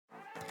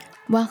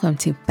Welcome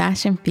to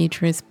Fashion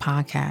Futures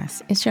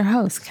Podcast. It's your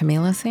host,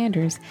 Camila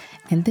Sanders,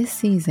 and this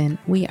season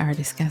we are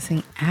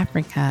discussing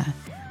Africa.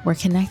 We're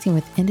connecting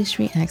with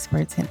industry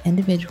experts and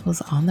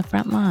individuals on the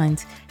front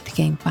lines to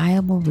gain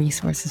viable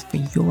resources for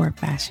your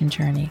fashion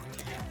journey.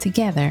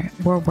 Together,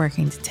 we're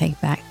working to take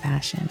back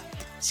fashion,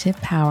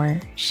 shift power,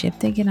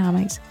 shift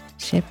economics,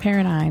 shift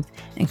paradigms,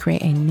 and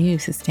create a new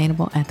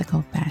sustainable,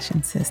 ethical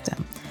fashion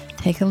system.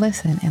 Take a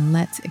listen and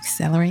let's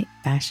accelerate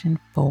fashion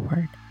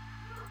forward.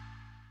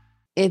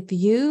 If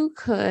you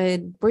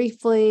could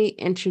briefly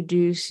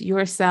introduce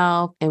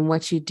yourself and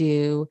what you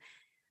do.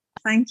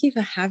 Thank you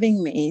for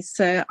having me.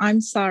 So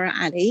I'm Sara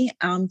Ali.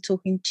 I'm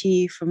talking to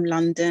you from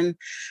London,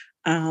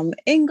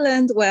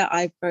 England, where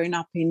I've grown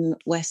up in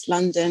West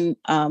London.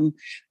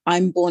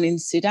 I'm born in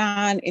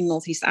Sudan, in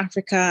Northeast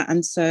Africa,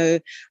 and so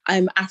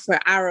I'm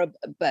Afro-Arab,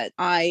 but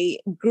I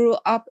grew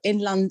up in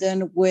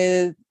London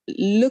with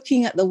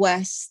looking at the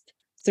West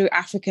through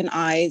African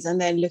eyes and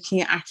then looking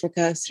at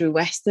Africa through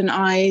Western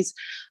eyes.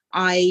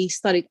 I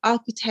studied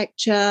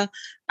architecture.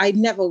 I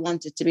never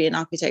wanted to be an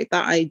architect,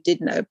 that I did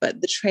know,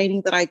 but the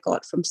training that I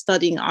got from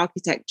studying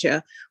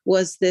architecture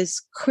was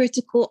this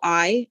critical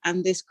eye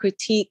and this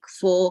critique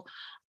for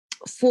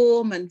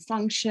form and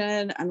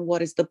function and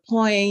what is the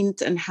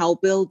point and how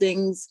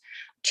buildings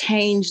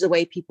change the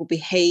way people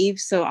behave.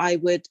 So I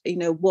would,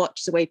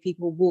 watch the way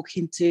people walk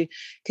into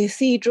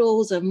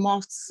cathedrals and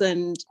mosques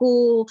and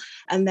school.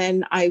 And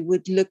then I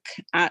would look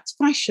at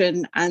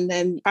fashion, and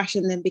then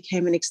fashion then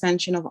became an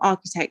extension of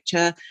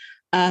architecture.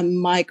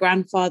 My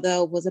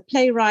grandfather was a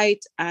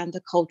playwright and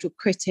a cultural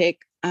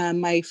critic.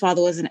 My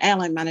father was an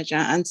airline manager.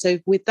 And so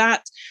with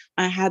that,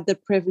 I had the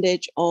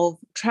privilege of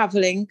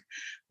traveling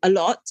a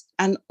lot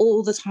and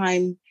all the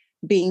time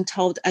being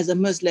told as a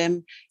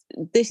Muslim,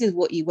 this is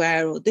what you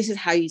wear, or this is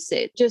how you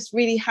sit. Just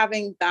really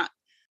having that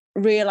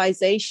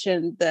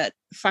realization that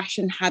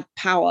fashion had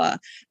power,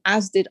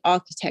 as did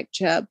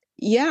architecture.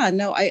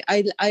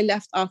 I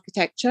left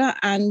architecture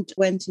and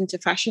went into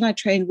fashion. I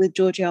trained with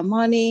Giorgio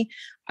Armani.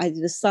 I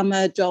did a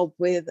summer job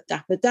with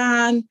Dapper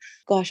Dan.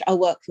 I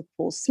worked for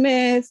Paul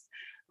Smith.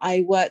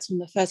 I worked on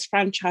the first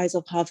franchise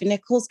of Harvey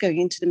Nichols going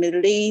into the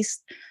Middle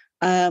East.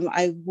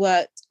 I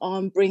worked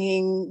on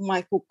bringing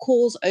Michael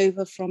Kors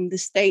over from the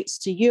States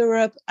to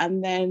Europe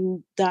and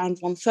then down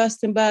von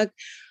Furstenberg.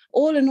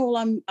 All in all,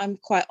 I'm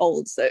quite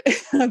old, so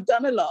I've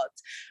done a lot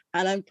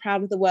and I'm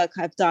proud of the work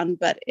I've done.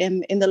 But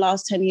in the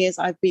last 10 years,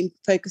 I've been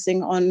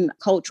focusing on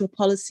cultural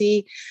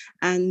policy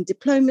and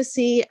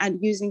diplomacy and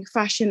using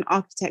fashion,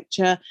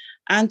 architecture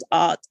and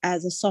art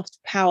as a soft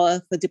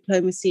power for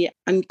diplomacy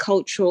and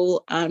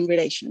cultural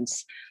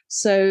relations.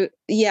 So,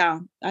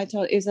 I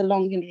thought it was a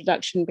long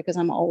introduction because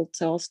I'm old,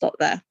 so I'll stop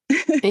there.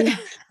 Yeah,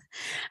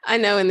 I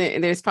know. And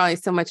there's probably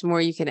so much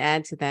more you could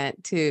add to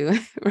that too,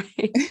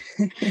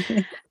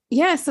 right?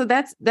 Yeah, so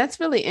that's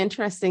really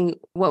interesting.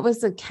 What was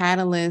the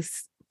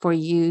catalyst for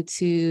you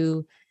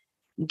to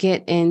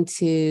get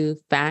into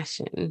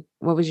fashion?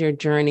 What was your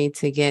journey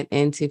to get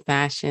into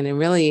fashion and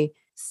really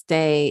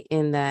stay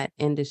in that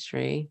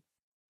industry?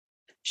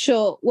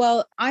 Sure.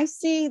 Well, I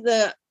see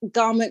the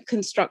garment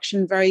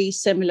construction very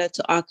similar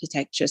to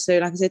architecture. So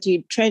like I said to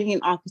you, training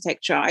in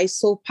architecture, I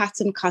saw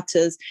pattern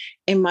cutters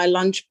in my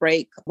lunch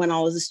break when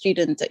I was a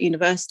student at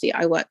university.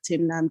 I worked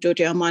in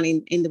Giorgio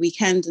Armani in the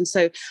weekend. And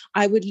so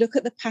I would look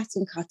at the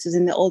pattern cutters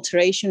in the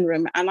alteration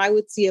room and I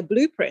would see a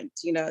blueprint,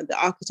 the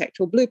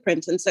architectural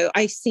blueprint. And so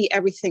I see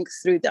everything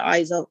through the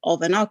eyes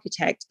of an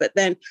architect. But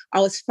then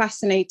I was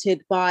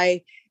fascinated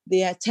by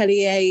the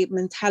atelier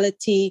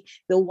mentality,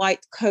 the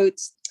white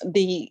coats,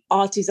 the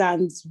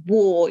artisans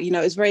wore, it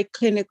was very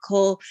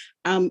clinical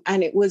and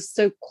it was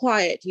so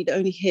quiet. You'd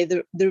only hear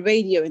the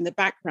radio in the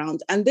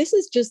background. And this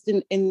is just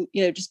in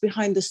just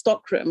behind the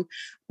stockroom.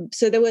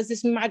 So there was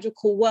this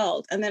magical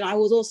world. And then I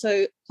was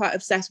also quite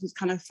obsessed with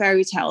kind of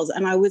fairy tales.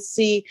 And I would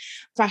see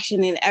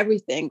fashion in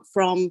everything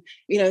from,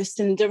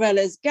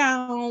 Cinderella's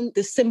gown,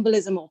 the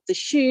symbolism of the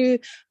shoe,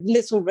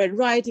 Little Red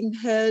Riding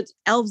Hood,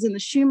 elves in the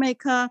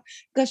shoemaker.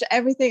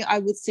 Everything I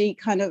would see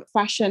kind of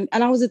fashion.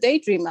 And I was a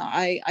daydreamer.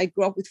 I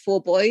grew up with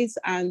 4 boys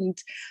and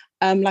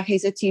like I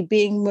said to you,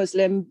 being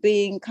Muslim,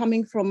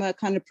 coming from a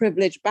kind of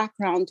privileged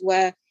background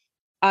where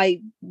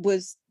I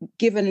was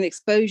given an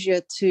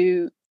exposure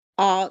to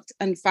art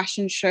and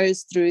fashion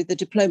shows through the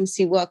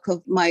diplomacy work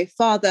of my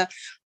father,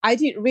 I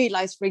didn't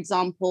realize, for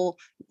example,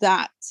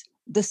 that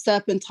the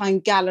Serpentine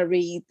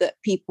Gallery that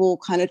people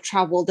kind of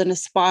traveled and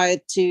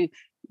aspired to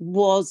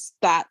was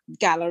that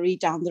gallery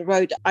down the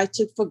road. I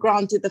took for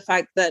granted the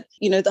fact that,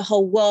 the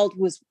whole world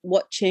was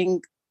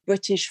watching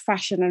British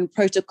fashion and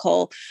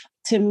protocol.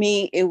 To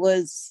me, it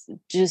was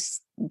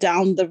just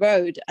down the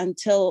road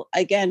until,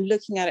 again,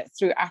 looking at it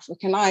through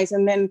African eyes.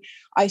 And then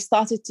I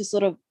started to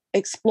sort of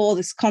explore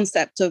this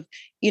concept of,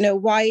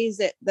 why is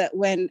it that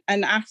when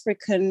an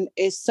African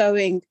is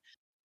sewing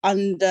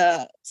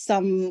under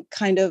some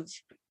kind of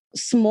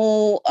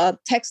small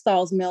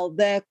textiles mill,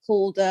 they're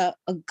called a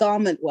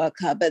garment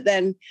worker. But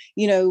then,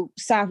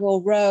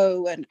 Savile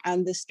Row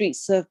and the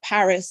streets of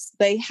Paris,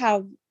 they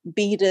have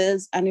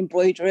beaders and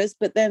embroiderers,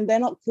 but then they're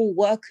not called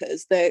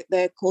workers.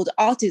 They're called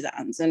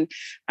artisans,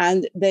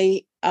 and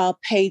they are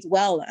paid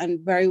well and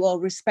very well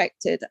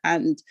respected.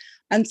 And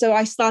so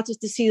I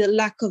started to see the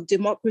lack of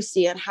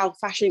democracy and how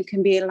fashion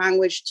can be a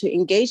language to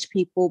engage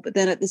people, but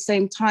then at the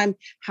same time,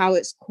 how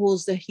it's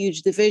caused a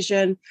huge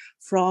division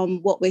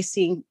from what we're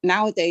seeing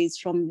nowadays,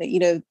 from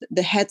the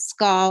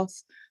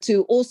headscarf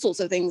to all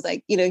sorts of things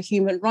like,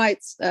 human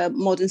rights,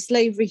 modern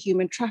slavery,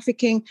 human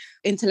trafficking,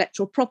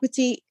 intellectual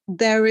property.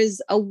 There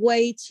is a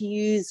way to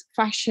use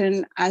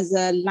fashion as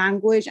a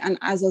language and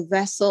as a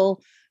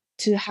vessel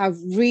to have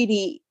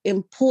really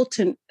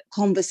important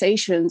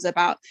conversations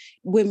about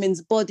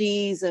women's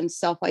bodies and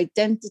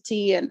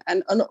self-identity and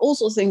all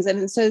sorts of things.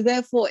 And so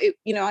therefore,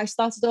 I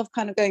started off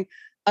kind of going,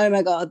 oh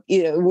my God,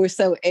 we're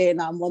so in.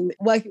 I'm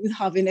working with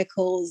Harvey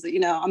Nichols,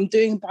 I'm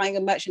buying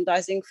and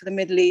merchandising for the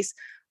Middle East.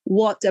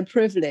 What a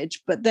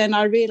privilege. But then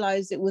I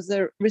realized it was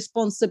a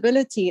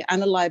responsibility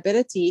and a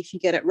liability if you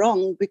get it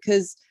wrong,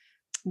 because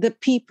the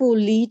people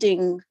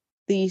leading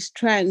these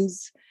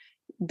trends,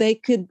 they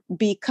could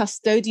be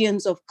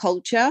custodians of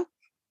culture,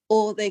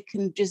 or they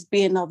can just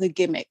be another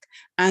gimmick.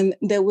 And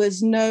there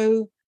was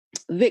no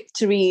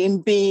victory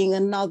in being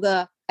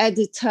another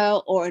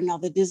editor or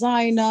another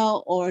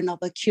designer or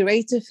another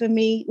curator for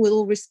me, with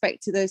all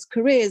respect to those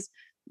careers,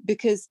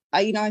 because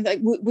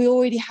we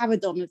already have a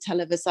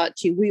Donatella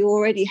Versace, we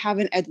already have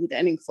an Edward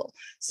Enninful.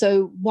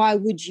 So why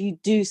would you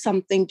do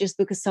something just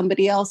because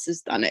somebody else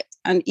has done it?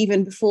 And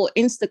even before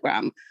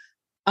Instagram,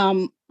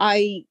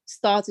 I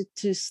started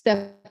to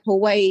step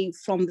away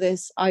from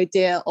this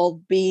idea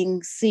of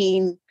being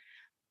seen.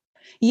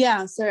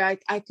 Yeah, so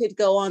I could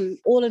go on.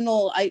 All in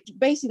all, I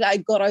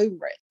got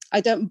over it.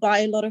 I don't buy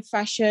a lot of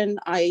fashion.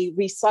 I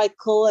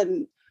recycle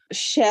and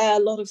share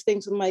a lot of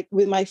things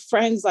with my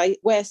friends. I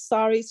wear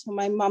saris from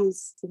my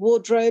mum's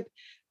wardrobe,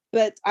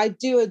 but I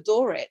do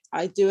adore it.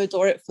 I do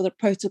adore it for the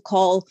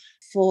protocol,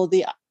 for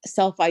the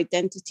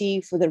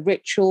self-identity, for the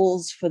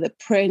rituals, for the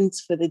print,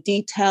 for the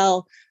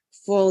detail,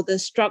 for the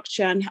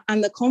structure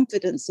and the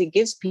confidence it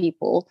gives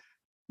people.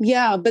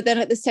 Yeah, but then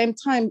at the same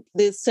time,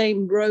 the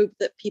same robe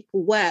that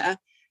people wear,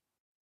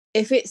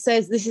 if it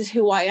says this is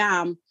who I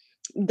am,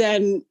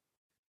 then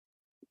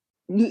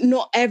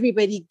not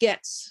everybody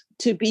gets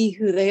to be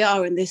who they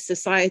are in this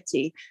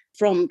society.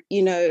 From,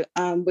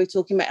 we're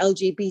talking about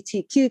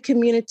LGBTQ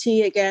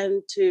community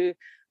again, to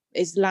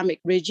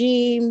Islamic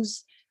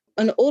regimes.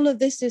 And all of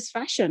this is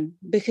fashion,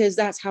 because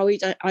that's how we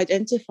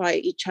identify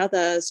each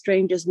other,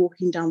 strangers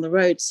walking down the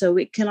road. So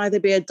it can either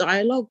be a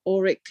dialogue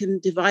or it can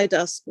divide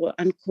us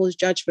and cause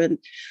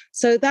judgment.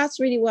 So that's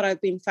really what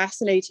I've been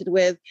fascinated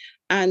with.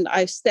 And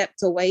I've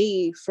stepped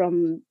away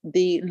from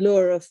the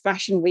lure of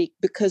Fashion Week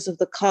because of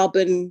the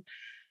carbon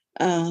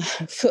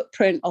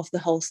footprint of the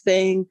whole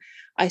thing.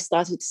 I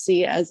started to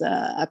see it as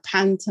a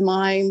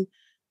pantomime,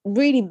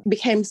 really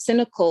became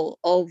cynical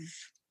of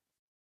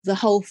the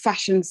whole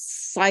fashion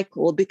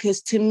cycle,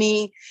 because to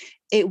me,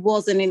 it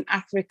wasn't in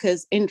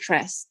Africa's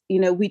interest.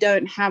 We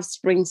don't have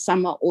spring,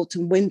 summer,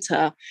 autumn,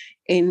 winter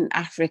in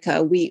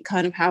Africa. We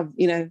kind of have,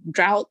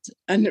 drought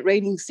and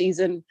raining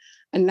season,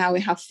 and now we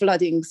have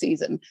flooding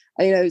season.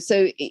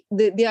 So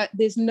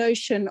this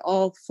notion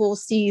of 4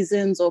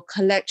 seasons or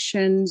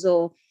collections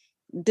or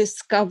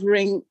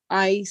discovering,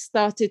 I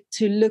started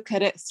to look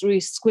at it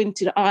through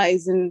squinted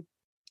eyes and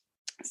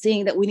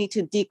seeing that we need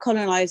to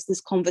decolonize this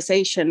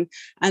conversation.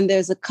 And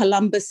there's a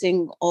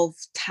Columbusing of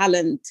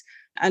talent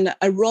and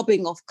a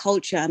robbing of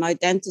culture and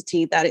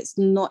identity that it's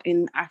not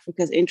in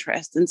Africa's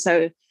interest. And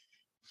so,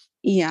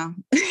 yeah,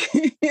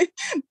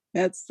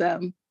 that's...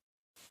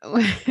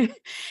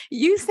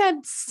 You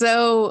said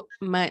so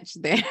much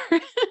there.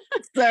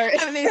 Sorry.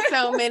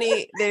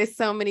 There's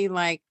so many,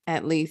 like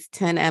at least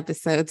 10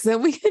 episodes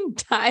that we can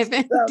dive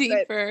in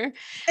deeper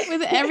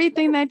with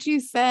everything that you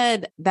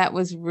said. That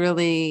was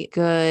really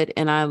good.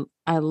 And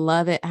I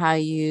love it how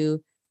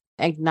you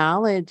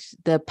acknowledge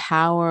the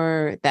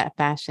power that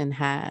fashion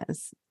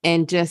has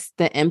and just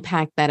the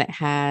impact that it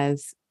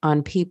has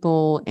on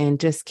people and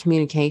just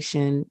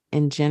communication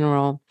in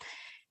general.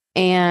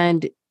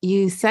 And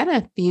you said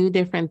a few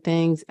different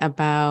things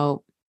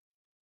about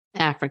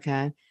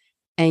Africa.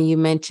 And you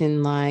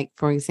mentioned, like,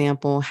 for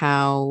example,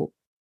 how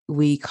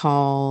we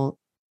call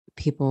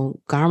people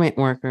garment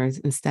workers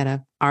instead of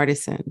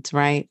artisans,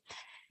 right?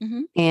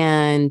 Mm-hmm.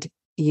 And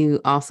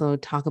you also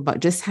talk about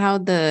just how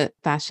the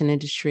fashion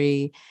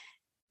industry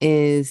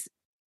is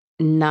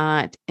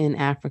not in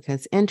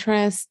Africa's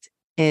interest.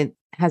 It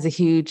has a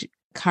huge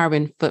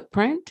carbon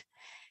footprint.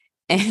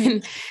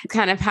 And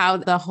kind of how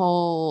the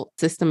whole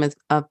system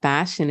of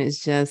fashion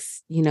is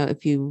just,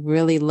 if you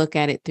really look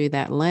at it through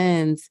that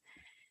lens,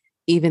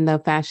 even though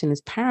fashion is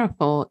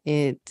powerful,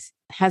 it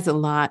has a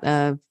lot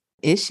of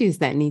issues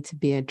that need to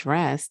be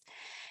addressed.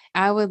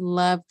 I would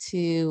love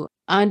to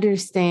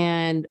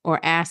understand or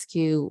ask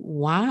you,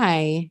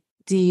 why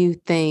do you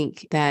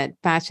think that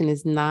fashion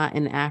is not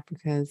in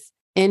Africa's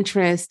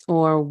interest,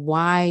 or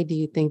why do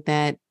you think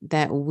that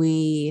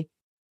we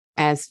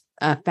as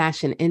a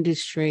fashion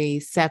industry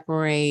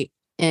separate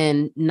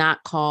and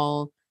not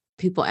call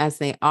people as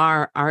they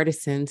are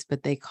artisans,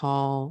 but they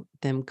call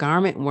them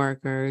garment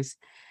workers.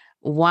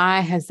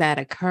 Why has that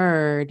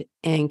occurred,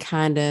 and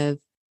kind of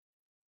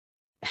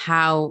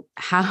how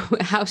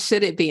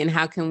should it be, and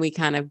how can we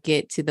kind of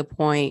get to the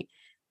point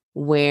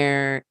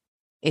where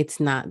it's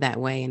not that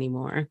way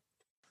anymore?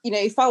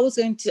 If I was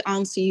going to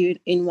answer you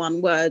in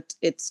one word,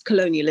 it's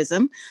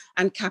colonialism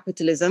and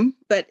capitalism.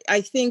 But I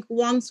think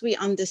once we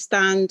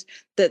understand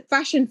that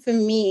fashion for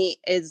me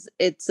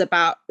it's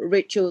about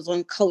rituals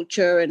on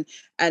culture,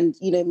 and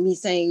me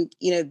saying,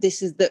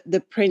 this is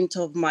the print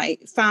of my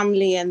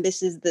family, and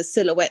this is the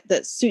silhouette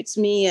that suits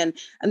me, and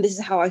this is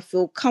how I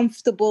feel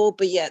comfortable,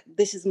 but yet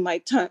this is my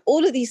tone.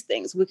 All of these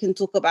things we can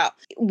talk about,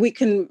 we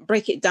can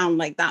break it down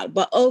like that.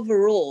 But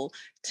overall,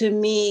 to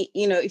me,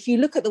 if you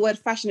look at the word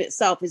fashion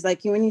itself, it's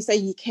like when you say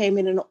you came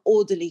in an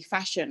orderly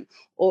fashion,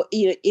 or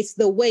it's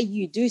the way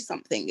you do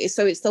something.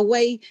 So it's the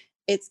way,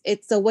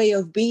 it's a way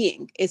of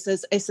being. It's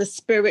a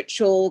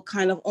spiritual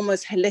kind of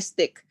almost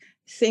holistic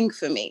thing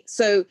for me.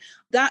 So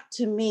that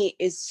to me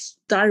is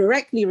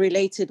directly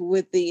related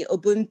with the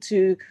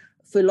Ubuntu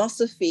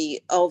philosophy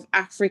of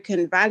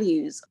African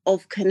values,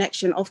 of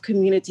connection, of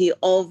community,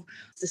 of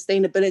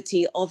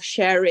sustainability, of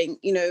sharing.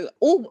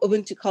 All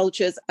Ubuntu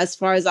cultures, as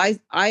far as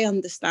I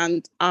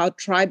understand our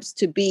tribes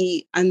to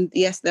be, and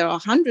yes, there are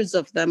hundreds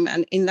of them,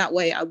 and in that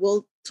way I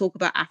will talk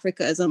about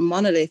Africa as a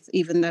monolith,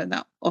 even though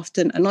that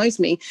often annoys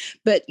me.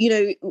 But,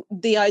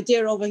 the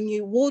idea of a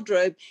new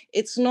wardrobe,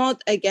 it's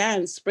not,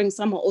 again, spring,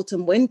 summer,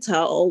 autumn, winter,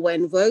 or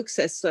when Vogue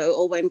says so,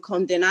 or when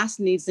Condé Nast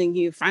needs a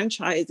new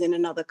franchise in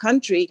another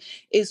country.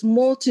 It's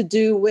more to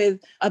do with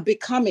a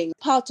becoming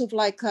part of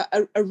like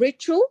a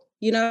ritual.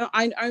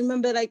 I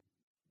remember like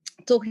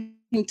talking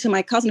to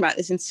my cousin about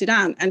this in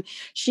Sudan, and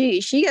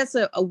she gets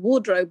a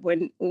wardrobe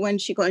when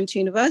she got into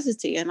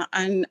university,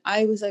 and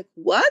I was like,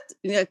 what?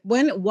 Like,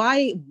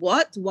 why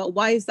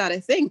is that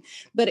a thing?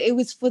 But it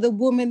was for the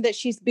woman that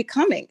she's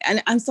becoming,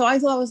 and so I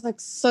thought it was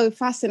like so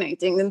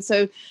fascinating. And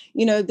so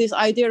this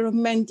idea of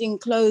mending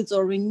clothes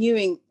or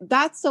renewing,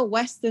 that's a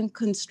Western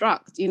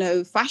construct.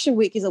 Fashion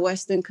Week is a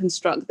Western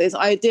construct. This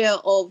idea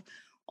of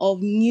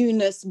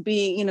newness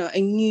being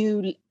a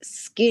new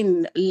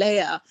skin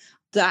layer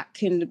that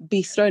can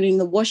be thrown in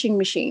the washing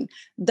machine.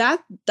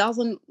 That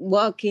doesn't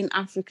work in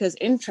Africa's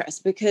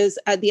interest, because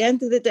at the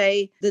end of the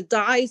day, the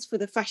dyes for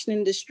the fashion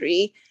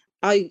industry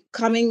are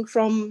coming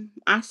from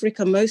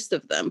Africa, most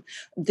of them.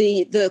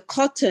 The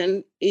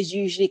cotton is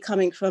usually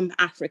coming from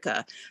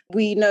Africa.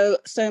 We know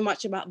so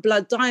much about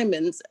blood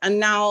diamonds, and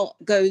now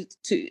goes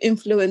to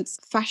influence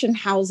fashion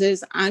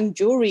houses and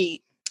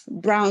jewelry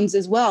brands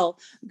as well.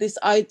 This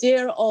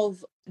idea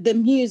of the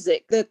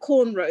music, the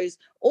cornrows,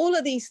 all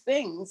of these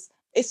things,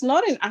 it's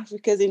not in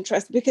Africa's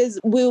interest, because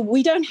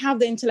we don't have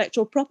the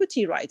intellectual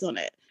property right on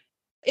it.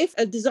 If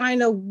a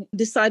designer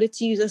decided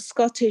to use a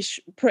Scottish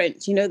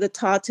print, the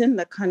tartan,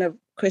 the kind of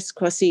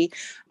crisscrossy,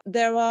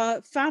 there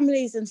are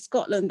families in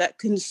Scotland that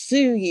can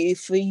sue you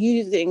for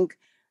using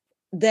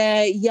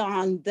their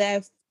yarn,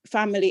 their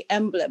family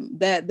emblem,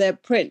 their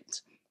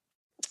print.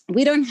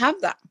 We don't have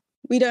that.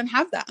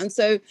 And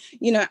so,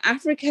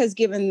 Africa has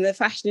given the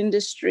fashion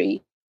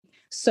industry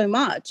so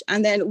much.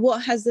 And then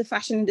what has the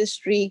fashion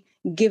industry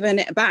given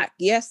it back?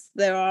 Yes,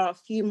 there are a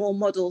few more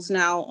models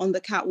now on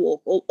the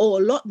catwalk, or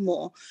a lot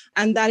more.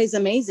 And that is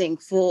amazing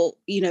for,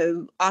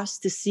 us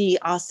to see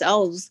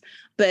ourselves.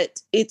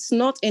 But it's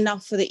not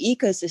enough for the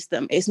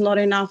ecosystem. It's not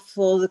enough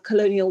for the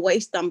colonial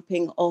waste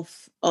dumping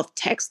of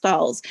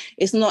textiles.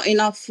 It's not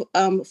enough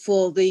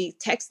for the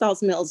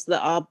textiles mills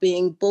that are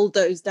being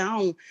bulldozed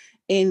down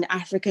in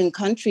African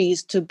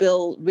countries to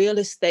build real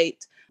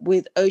estate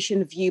with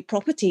ocean view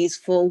properties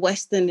for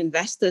Western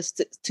investors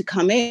to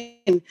come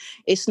in.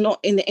 It's not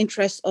in the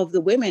interest of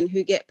the women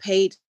who get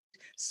paid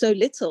so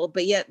little,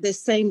 but yet the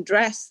same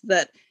dress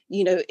that,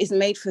 is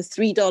made for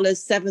 $3,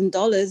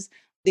 $7,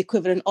 the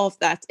equivalent of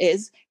that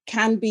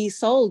can be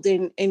sold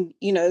in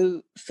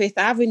Fifth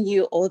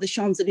Avenue or the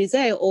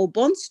Champs-Elysees or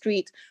Bond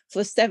Street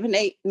for 700,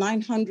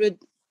 800,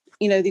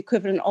 900, the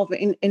equivalent of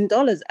it in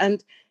dollars.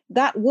 And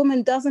that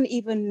woman doesn't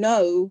even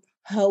know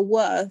her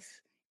worth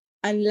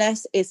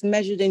unless it's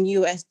measured in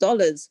US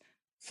dollars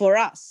for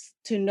us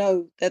to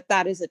know that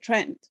that is a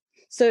trend.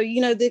 So,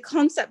 the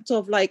concept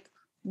of like,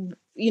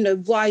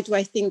 why do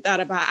I think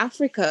that about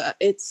Africa?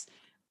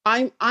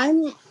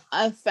 I'm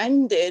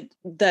offended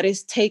that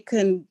it's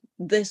taken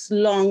this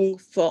long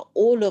for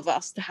all of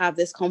us to have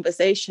this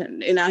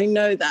conversation. And I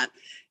know that,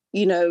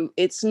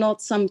 it's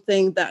not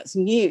something that's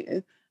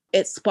new.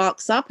 It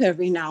sparks up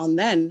every now and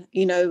then.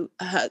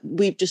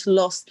 We've just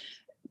lost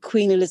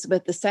Queen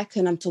Elizabeth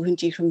II. I'm talking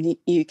to you from the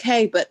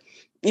UK, but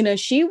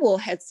she wore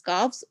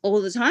headscarves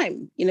all the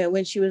time.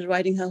 When she was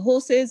riding her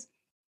horses,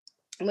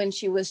 when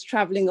she was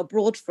traveling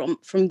abroad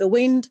from the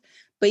wind.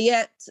 But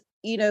yet,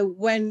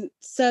 when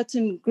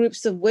certain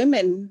groups of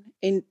women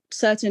in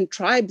certain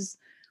tribes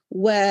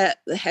wear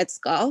the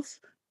headscarf,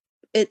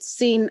 it's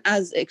seen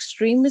as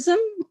extremism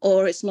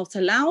or it's not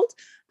allowed.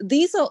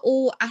 These are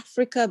all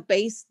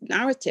Africa-based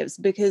narratives,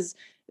 because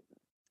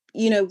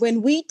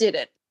when we did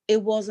it,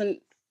 it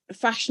wasn't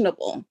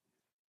fashionable.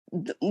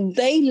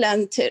 they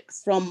learnt it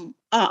from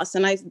us,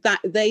 and that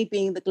they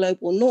being the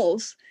global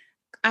north.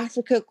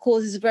 Africa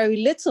causes very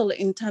little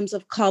in terms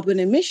of carbon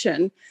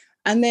emission.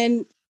 And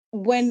then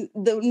when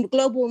the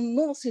global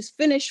north is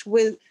finished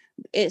with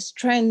its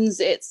trends,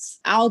 its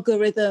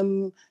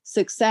algorithm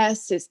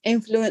success, its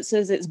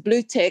influencers, its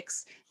blue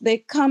ticks, they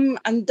come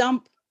and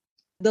dump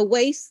the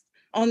waste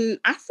on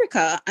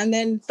Africa. And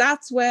then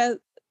that's where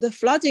the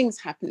flooding's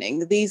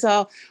happening. These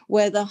are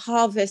where the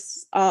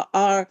harvests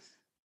are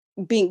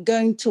being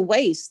going to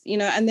waste,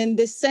 and then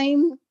the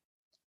same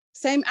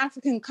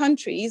African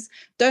countries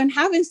don't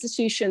have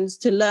institutions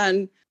to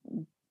learn,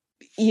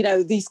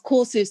 these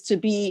courses to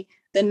be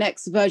the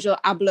next Virgil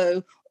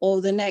Abloh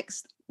or the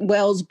next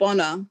Wells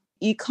Bonner.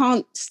 You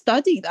can't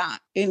study that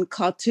in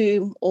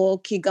Khartoum or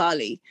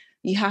Kigali.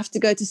 You have to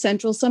go to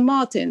Central St.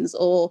 Martin's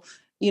or,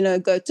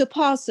 go to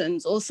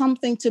Parsons or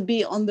something to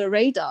be on the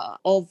radar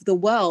of the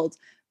world.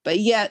 But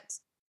yet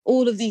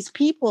all of these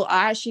people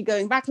are actually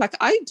going back like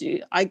I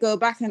do. I go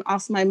back and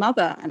ask my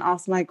mother and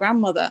ask my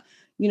grandmother,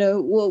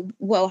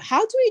 well,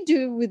 how do we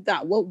do with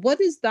that? Well,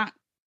 what is that,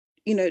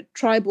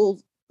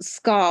 tribal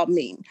scar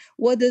mean?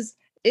 What does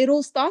it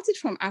all started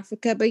from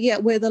Africa, but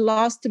yet we're the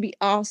last to be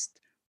asked,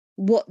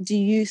 what do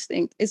you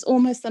think? It's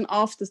almost an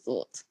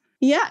afterthought.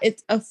 Yeah,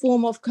 it's a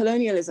form of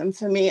colonialism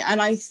for me.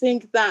 And I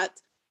think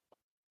that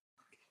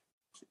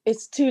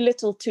it's too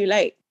little too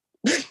late.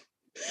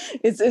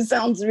 It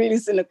sounds really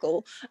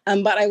cynical,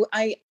 but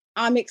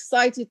I'm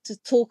excited to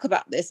talk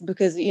about this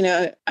because,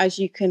 as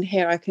you can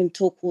hear, I can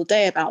talk all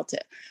day about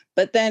it.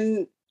 But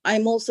then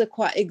I'm also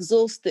quite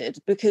exhausted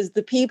because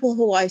the people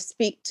who I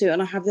speak to,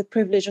 and I have the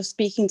privilege of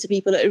speaking to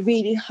people at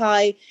really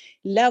high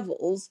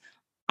levels,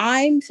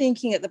 I'm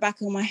thinking at the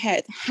back of my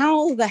head,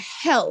 how the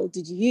hell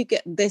did you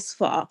get this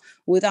far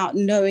without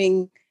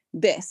knowing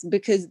this?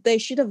 Because they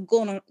should have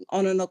gone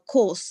on a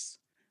course.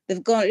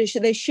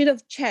 They should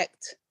have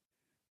checked.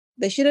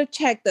 They should have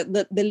checked that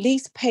the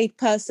least paid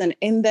person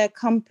in their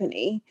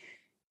company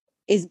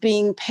is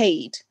being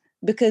paid,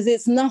 because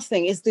it's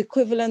nothing. It's the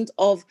equivalent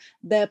of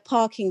their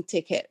parking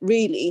ticket,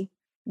 really,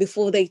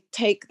 before they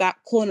take that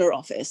corner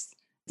office.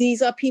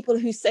 These are people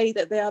who say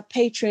that they are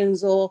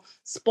patrons or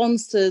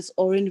sponsors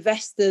or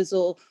investors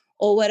or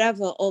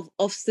whatever of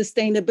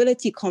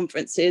sustainability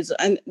conferences,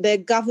 and they're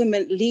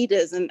government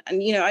leaders. And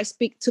I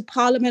speak to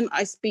parliament,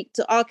 I speak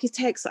to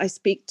architects, I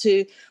speak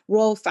to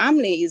royal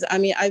families. I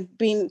mean, I've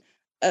been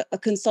a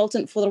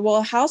consultant for the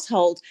royal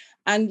household.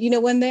 And,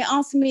 when they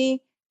ask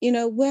me,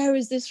 where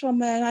is this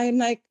from? And I'm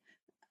like,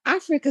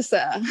 Africa,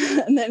 sir.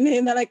 And then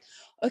they're like,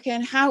 okay,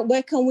 and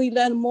where can we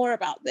learn more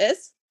about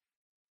this?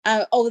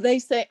 They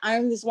say, I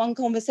remember this one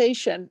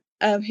conversation,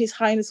 His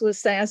Highness was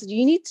saying, I said,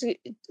 you need to,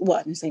 well,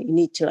 I didn't say you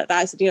need to like that.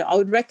 I said, I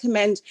would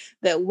recommend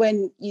that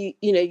when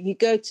you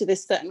go to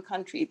this certain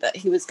country that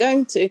he was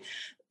going to,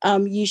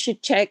 you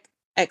should check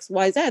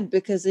XYZ,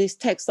 because these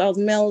textile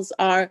mills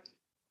are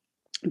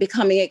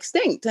becoming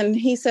extinct. And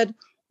he said,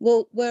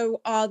 well, where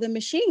are the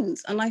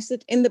machines? And I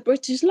said, in the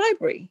British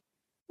Library.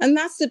 And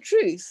that's the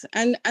truth.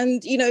 And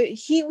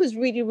he was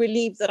really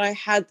relieved that I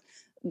had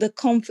the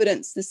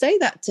confidence to say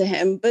that to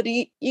him. But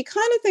you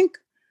kind of think,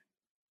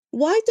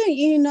 why don't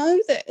you know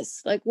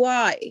this? Like,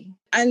 why?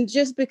 And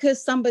just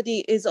because somebody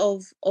is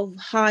of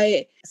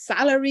high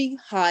salary,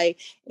 high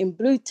in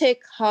blue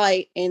tick,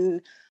 high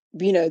in,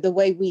 the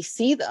way we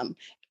see them.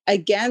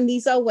 Again,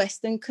 these are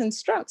Western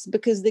constructs,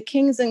 because the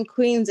kings and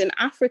queens in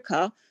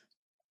Africa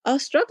are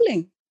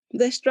struggling.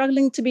 They're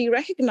struggling to be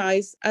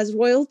recognized as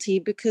royalty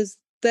because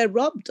they're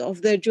robbed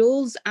of their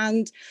jewels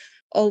and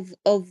of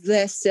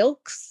their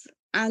silks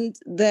and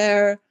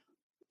their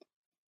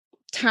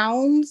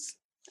towns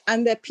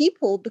and their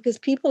people, because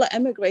people are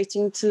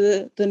emigrating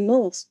to the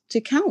north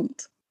to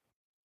count.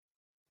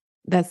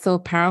 That's so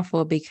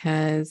powerful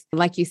because,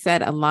 like you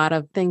said, a lot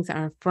of things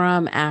are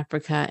from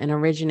Africa and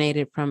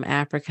originated from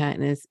Africa.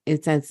 And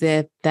it's as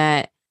if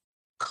that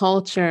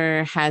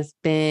culture has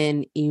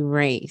been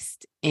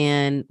erased.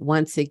 And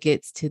once it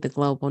gets to the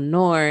global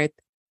north,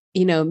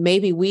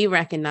 maybe we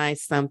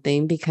recognize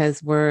something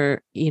because we're,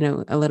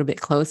 a little bit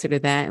closer to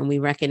that, and we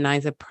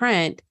recognize a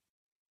print.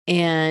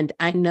 And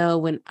I know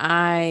when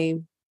I,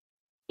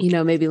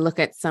 maybe look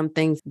at some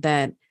things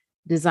that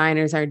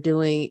designers are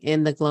doing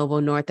in the global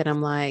north, that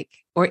I'm like,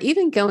 or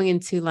even going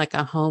into like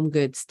a home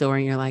goods store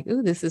and you're like,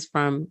 ooh, this is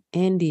from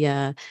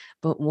India,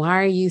 but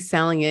why are you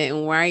selling it?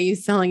 And why are you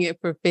selling it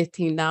for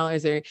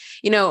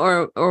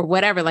 $15 or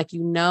whatever? Like,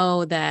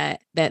 that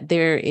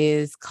there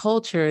is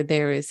culture,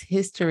 there is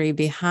history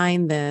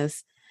behind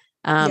this.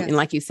 Yes. And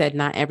like you said,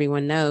 not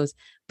everyone knows,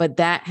 but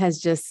that has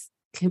just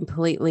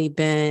completely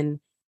been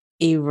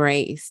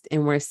erased.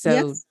 And we're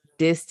so Yes.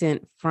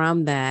 distant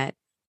from that.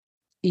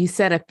 You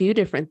said a few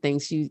different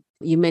things. You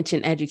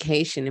mentioned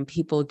education, and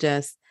people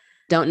just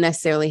don't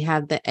necessarily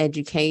have the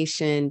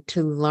education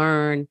to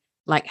learn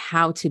like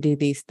how to do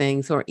these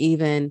things, or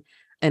even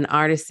an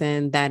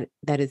artisan that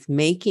is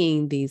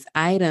making these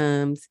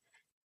items,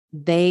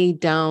 they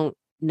don't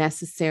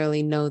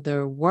necessarily know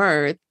their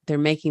worth. They're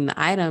making the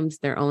items,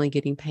 they're only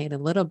getting paid a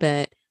little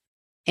bit,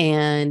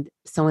 and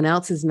someone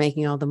else is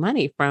making all the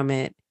money from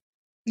it.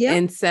 Yeah.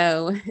 And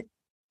so,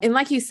 and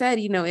like you said,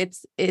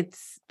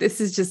 this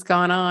has just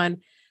gone on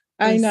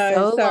for I know,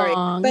 so sorry.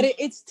 long. But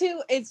it's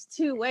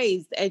two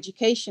ways, the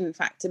education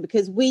factor,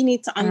 because we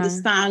need to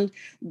understand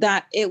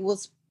that it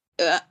was,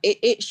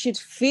 it should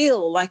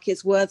feel like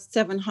it's worth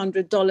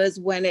 $700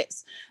 when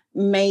it's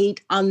made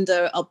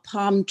under a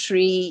palm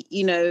tree,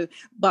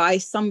 by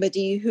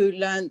somebody who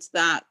learned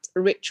that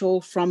ritual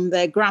from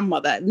their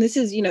grandmother. And this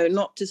is,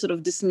 not to sort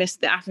of dismiss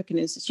the African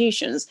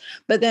institutions,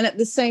 but then at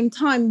the same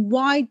time,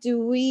 why do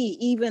we,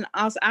 even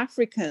as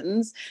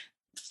Africans,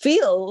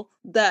 feel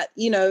that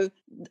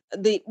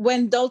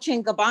when Dolce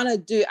and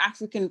Gabbana do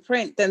African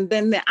print, then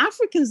the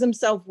Africans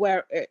themselves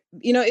wear it.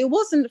 It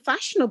wasn't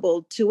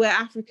fashionable to wear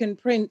African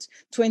print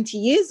 20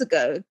 years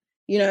ago.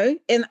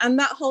 And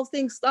that whole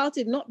thing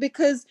started not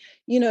because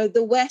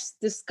the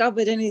West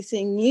discovered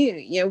anything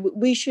new.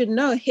 We should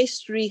know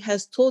history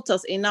has taught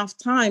us enough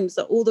times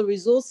that all the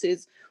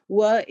resources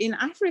were in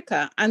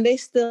Africa, and they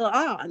still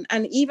are.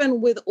 And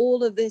even with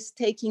all of this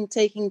taking,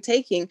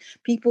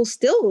 people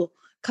still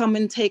come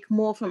and take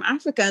more from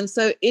Africa. And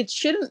so it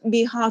shouldn't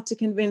be hard to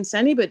convince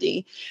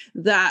anybody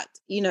that,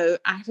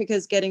 Africa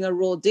is getting a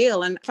raw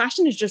deal. And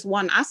fashion is just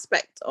one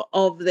aspect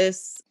of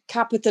this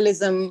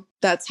capitalism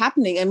that's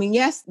happening. I mean,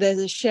 yes, there's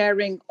a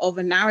sharing of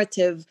a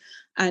narrative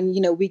and,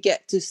 we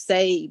get to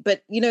say,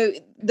 but,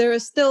 there are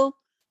still,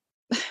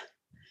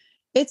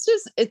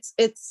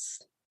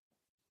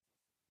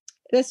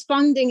 there's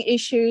funding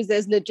issues,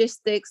 there's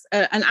logistics.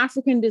 An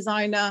African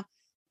designer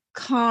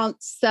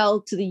can't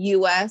sell to the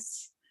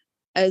US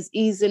as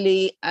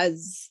easily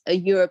as a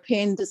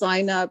European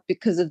designer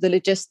because of the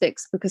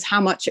logistics, because how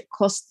much it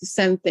costs to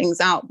send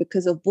things out,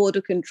 because of border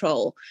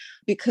control,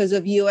 because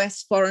of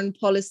US foreign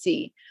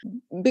policy,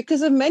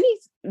 because of many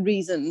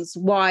reasons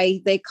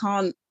why they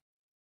can't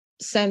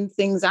send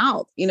things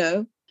out.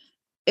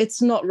 It's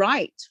not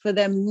right for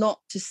them not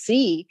to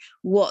see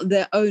what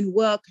their own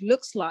work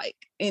looks like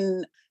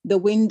in the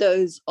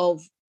windows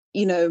of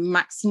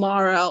Max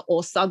Mara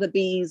or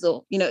Sotheby's,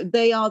 or,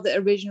 they are the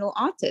original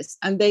artists,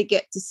 and they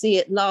get to see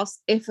it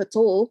last, if at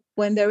all,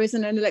 when there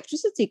isn't an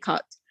electricity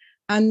cut.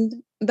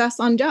 And that's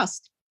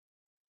unjust.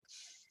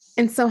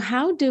 And so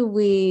how do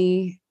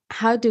we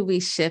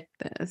shift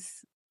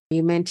this?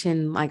 You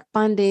mentioned like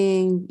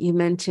funding, you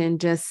mentioned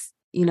just,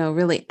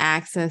 really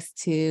access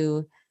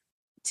to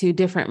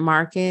different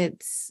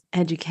markets,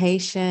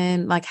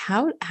 education. Like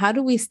how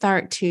do we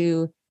start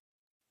to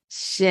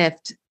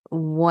shift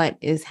what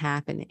is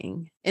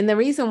happening? And the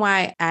reason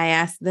why I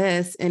asked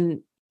this, and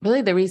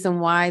really the reason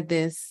why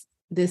this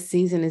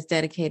season is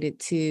dedicated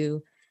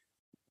to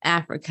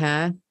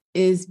Africa,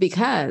 is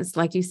because,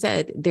 like you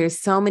said, there's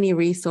so many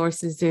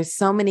resources, there's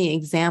so many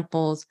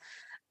examples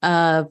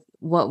of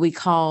what we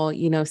call,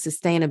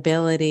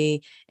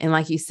 sustainability. And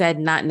like you said,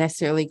 not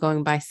necessarily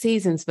going by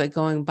seasons, but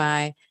going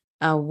by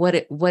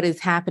what is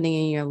happening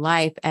in your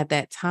life at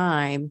that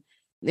time.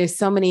 There's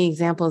so many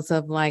examples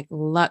of like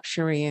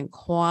luxury and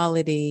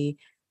quality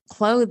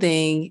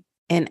clothing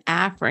in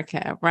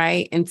Africa,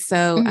 right? And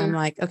so I'm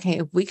like, okay,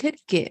 if we could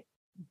get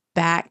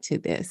back to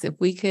this, if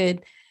we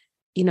could,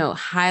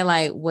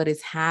 highlight what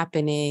is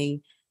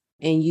happening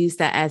and use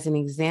that as an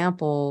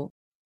example.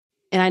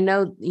 And I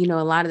know,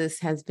 a lot of this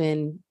has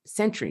been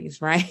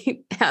centuries,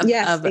 right?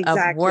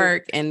 Of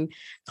work and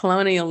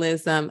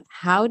colonialism.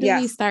 How do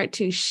we start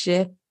to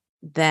shift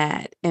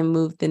that and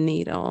move the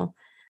needle?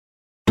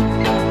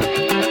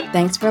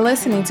 Thanks for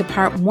listening to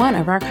part 1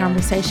 of our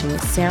conversation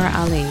with Sara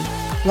Ali.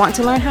 Want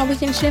to learn how we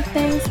can shift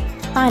things?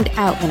 Find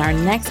out in our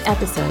next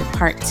episode,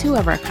 part 2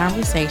 of our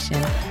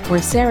conversation,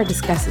 where Sara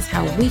discusses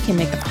how we can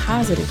make a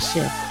positive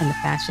shift in the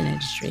fashion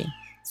industry.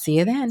 See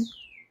you then.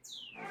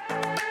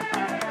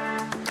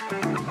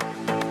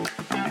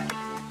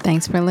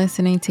 Thanks for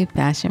listening to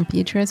Fashion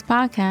Futurist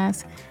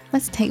Podcast.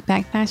 Let's take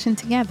back fashion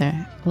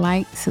together.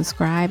 Like,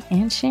 subscribe,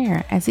 and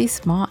share, as these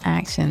small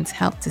actions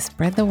help to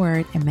spread the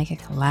word and make a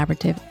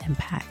collaborative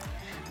impact.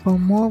 For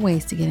more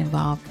ways to get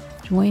involved,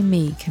 join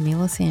me,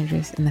 Camila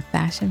Sanders, in the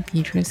Fashion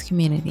Futurist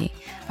community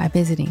by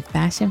visiting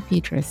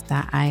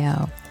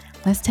fashionfuturist.io.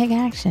 Let's take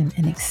action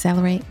and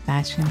accelerate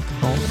fashion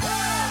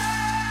forward.